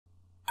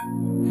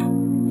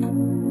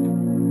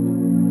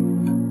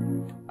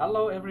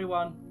Hello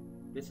everyone,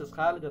 this is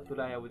Khalid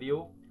الثلاياء with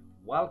you.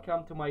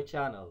 Welcome to my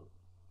channel.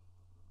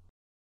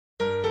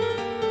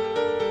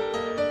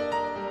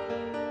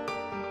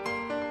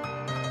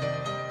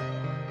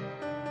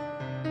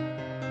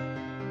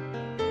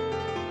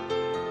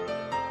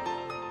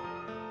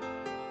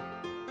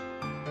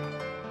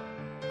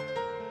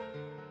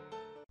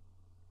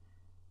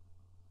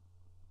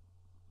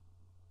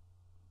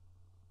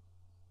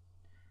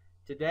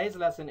 Today's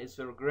lesson is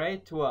for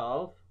grade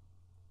 12.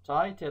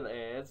 Title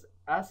is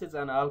Acids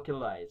and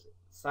Alkalis.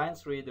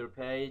 Science Reader,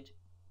 page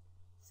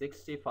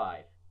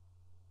 65.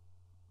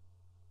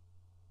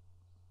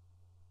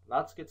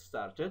 Let's get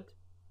started.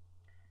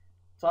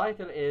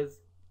 Title is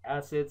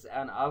Acids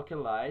and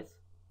Alkalis,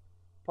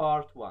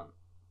 Part 1.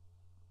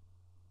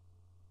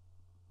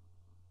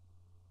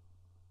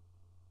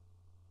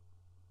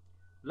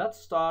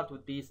 Let's start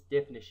with these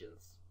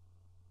definitions.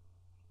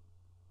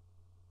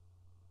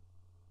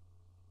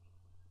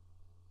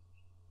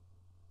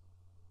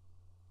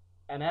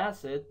 An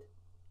acid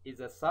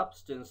is a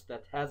substance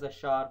that has a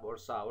sharp or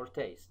sour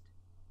taste.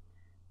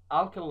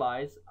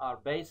 Alkalis are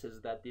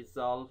bases that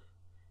dissolve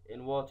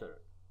in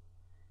water.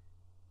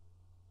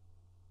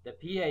 The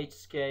pH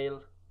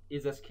scale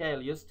is a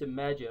scale used to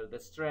measure the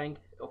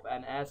strength of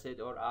an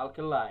acid or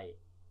alkali.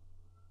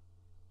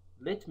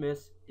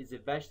 Litmus is a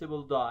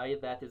vegetable dye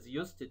that is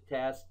used to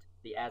test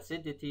the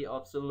acidity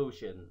of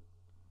solution.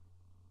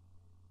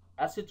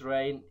 Acid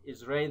rain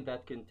is rain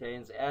that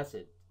contains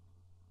acid.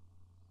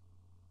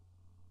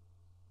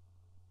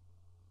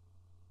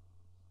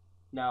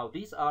 Now,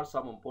 these are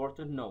some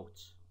important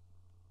notes.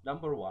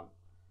 Number 1.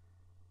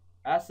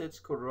 Acids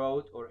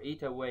corrode or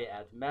eat away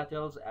at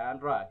metals and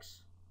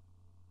rocks.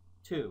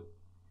 2.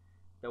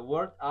 The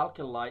word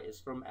alkali is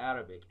from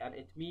Arabic and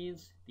it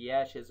means the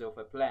ashes of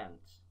a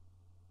plant.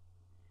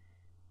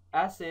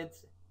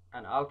 Acids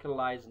and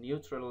alkalis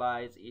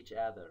neutralize each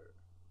other.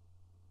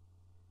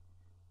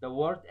 The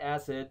word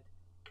acid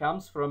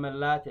comes from a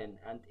Latin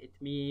and it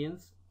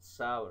means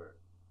sour.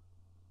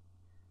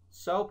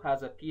 Soap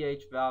has a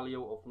pH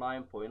value of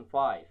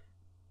 9.5.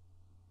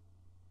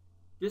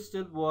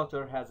 Distilled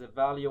water has a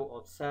value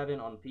of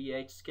 7 on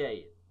pH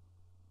scale.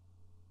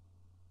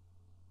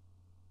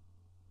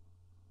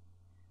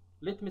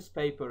 Litmus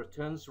paper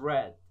turns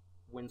red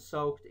when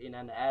soaked in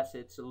an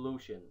acid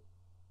solution.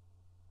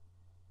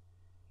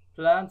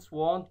 Plants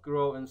won't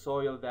grow in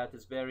soil that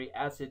is very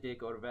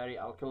acidic or very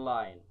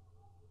alkaline.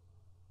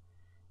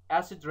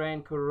 Acid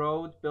rain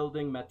corrodes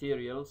building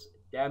materials,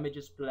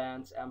 damages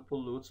plants and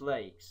pollutes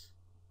lakes.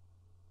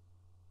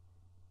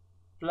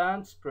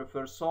 Plants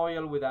prefer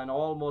soil with an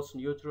almost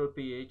neutral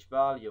pH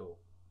value.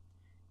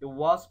 The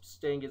wasp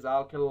sting is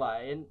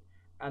alkaline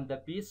and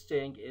the bee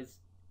sting is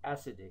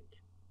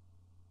acidic.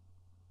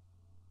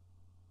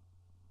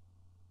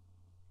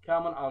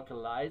 Common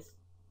alkalis: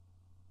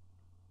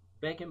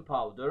 baking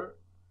powder,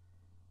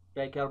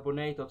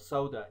 bicarbonate of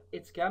soda.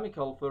 Its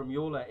chemical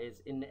formula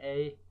is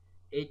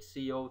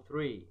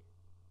NaHCO3.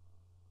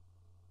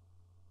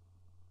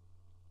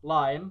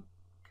 Lime,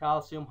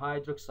 calcium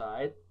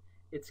hydroxide.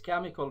 Its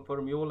chemical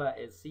formula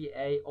is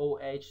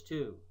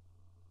CaOH2.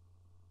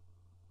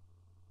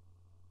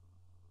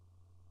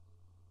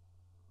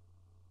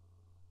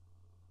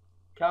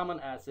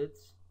 Common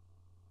acids: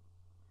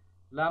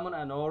 lemon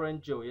and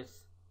orange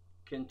juice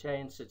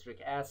contain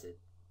citric acid.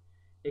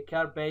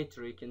 Icar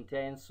battery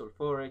contains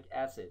sulfuric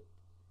acid.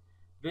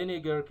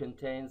 Vinegar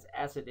contains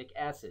acetic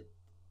acid.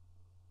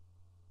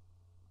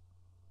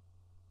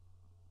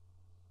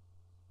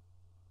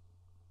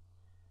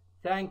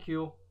 Thank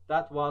you.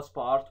 That was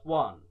part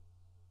 1.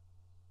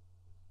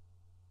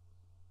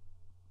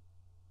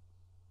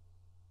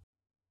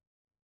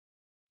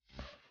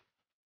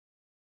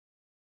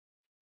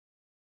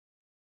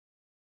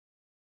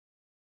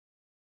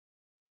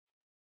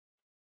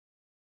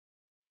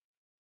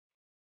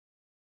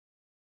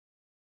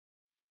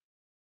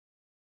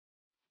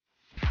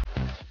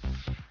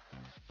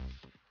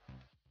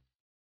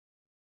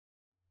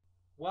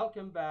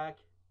 Welcome back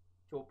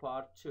to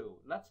part 2.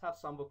 Let's have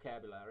some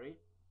vocabulary.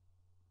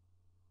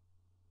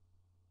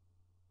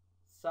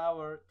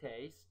 Sour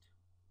taste,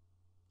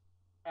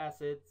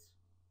 acids,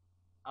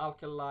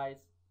 alkalis,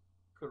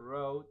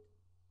 corrode,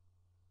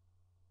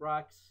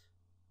 rocks,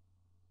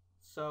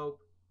 soap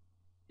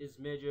is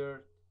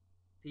measured,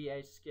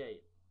 pH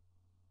scale.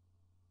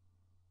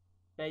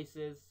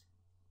 Bases: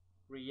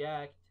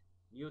 react,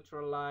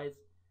 neutralize,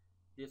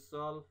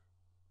 dissolve,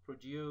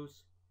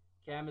 produce,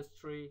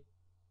 chemistry,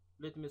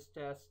 litmus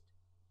test,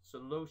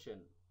 solution.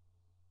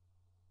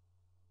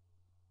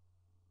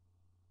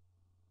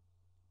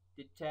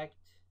 Detect: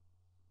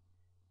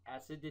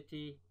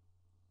 acidity,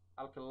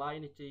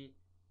 alkalinity,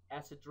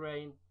 acid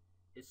rain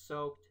is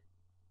soaked,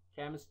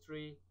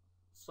 chemistry,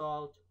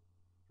 salt,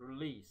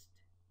 released.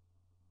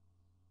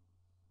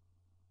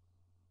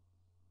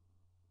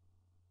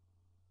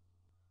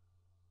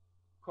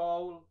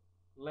 Coal,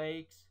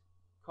 lakes,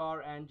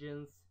 car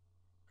engines,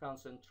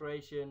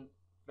 concentration,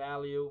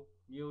 value,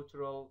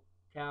 neutral,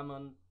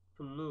 common,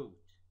 pollute.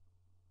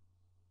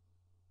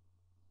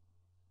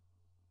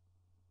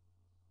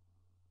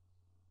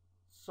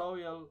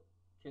 soil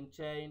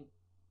contain,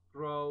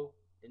 grow,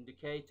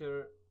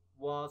 indicator,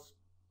 wasp,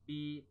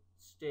 bee,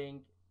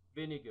 sting,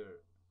 vinegar.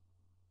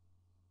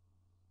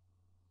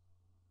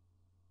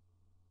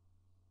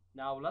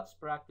 Now let's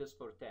practice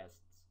for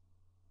tests.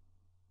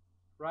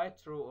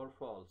 Write true or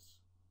false.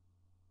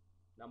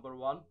 Number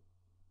 1.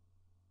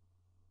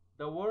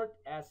 The word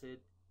acid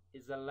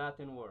is a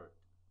Latin word.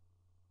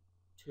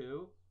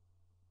 2.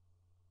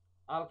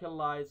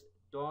 Alkalis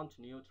don't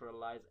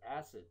neutralize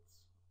acids.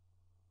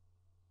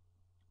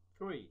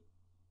 3.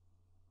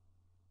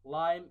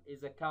 Lime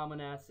is a common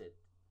acid.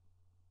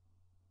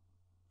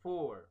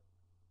 4.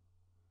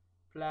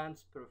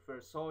 Plants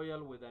prefer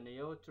soil with a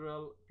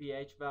neutral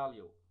pH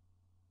value.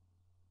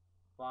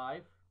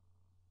 5.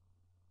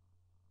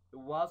 The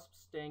wasp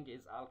sting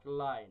is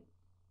alkaline.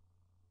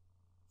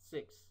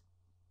 6.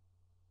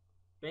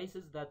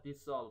 Bases that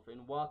dissolve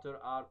in water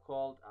are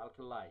called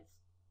alkalis.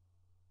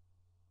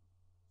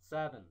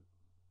 7.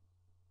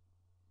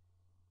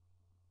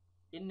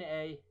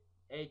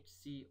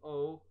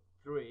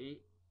 NaHCO3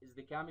 is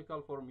the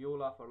chemical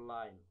formula for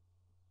lime.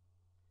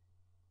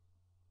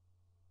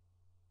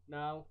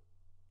 Now,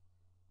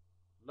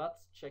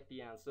 let's check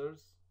the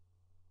answers.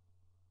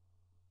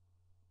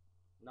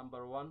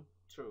 Number 1,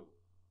 true.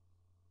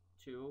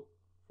 2,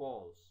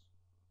 false.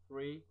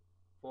 3,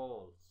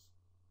 false.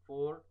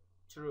 4,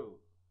 true.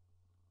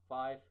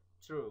 5,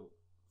 true.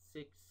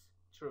 6,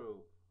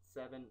 true.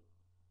 7,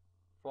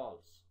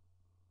 false.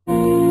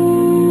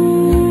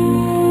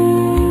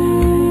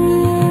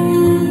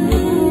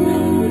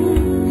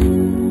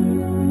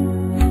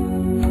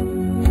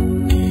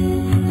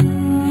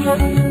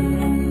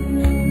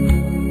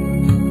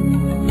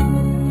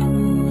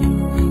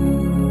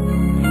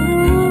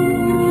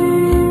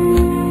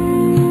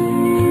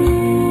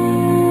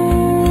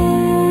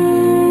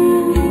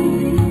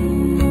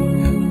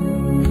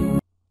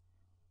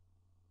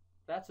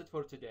 That's it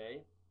for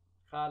today.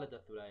 Khalid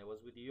الثلاياء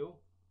was with you.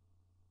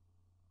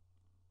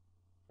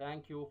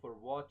 Thank you for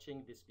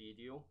watching this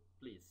video.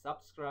 Please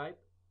subscribe,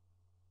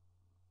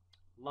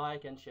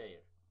 like and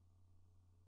share.